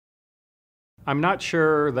I'm not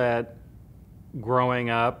sure that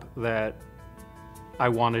growing up that I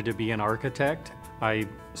wanted to be an architect. I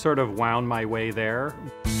sort of wound my way there.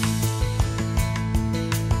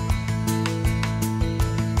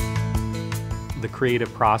 The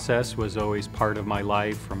creative process was always part of my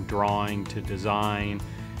life, from drawing to design,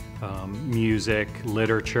 music,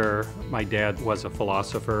 literature. My dad was a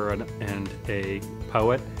philosopher and a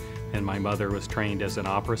poet, and my mother was trained as an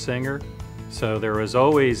opera singer. So there was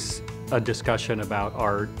always a discussion about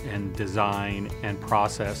art and design and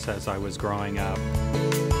process as I was growing up.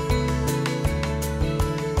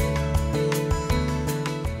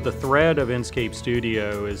 The thread of Inscape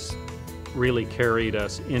Studio has really carried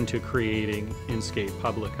us into creating Inscape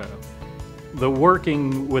Publico. The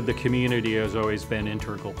working with the community has always been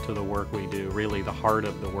integral to the work we do, really the heart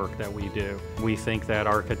of the work that we do. We think that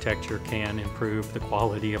architecture can improve the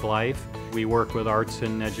quality of life. We work with arts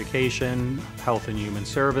and education, health and human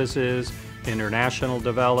services, international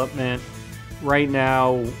development. Right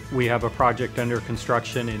now, we have a project under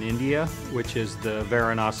construction in India, which is the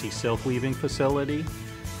Varanasi silk weaving facility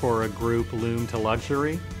for a group Loom to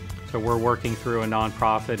Luxury. So we're working through a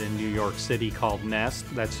nonprofit in New York City called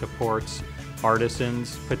Nest that supports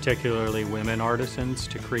artisans, particularly women artisans,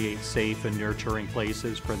 to create safe and nurturing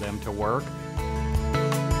places for them to work.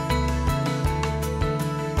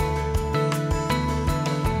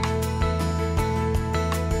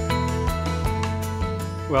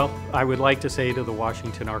 Well, I would like to say to the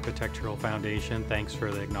Washington Architectural Foundation, thanks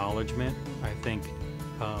for the acknowledgement. I think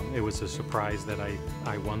it was a surprise that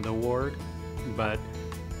I won the award, but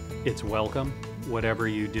it's welcome. Whatever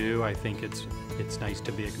you do, I think it's nice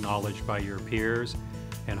to be acknowledged by your peers,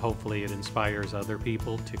 and hopefully it inspires other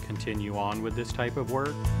people to continue on with this type of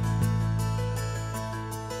work.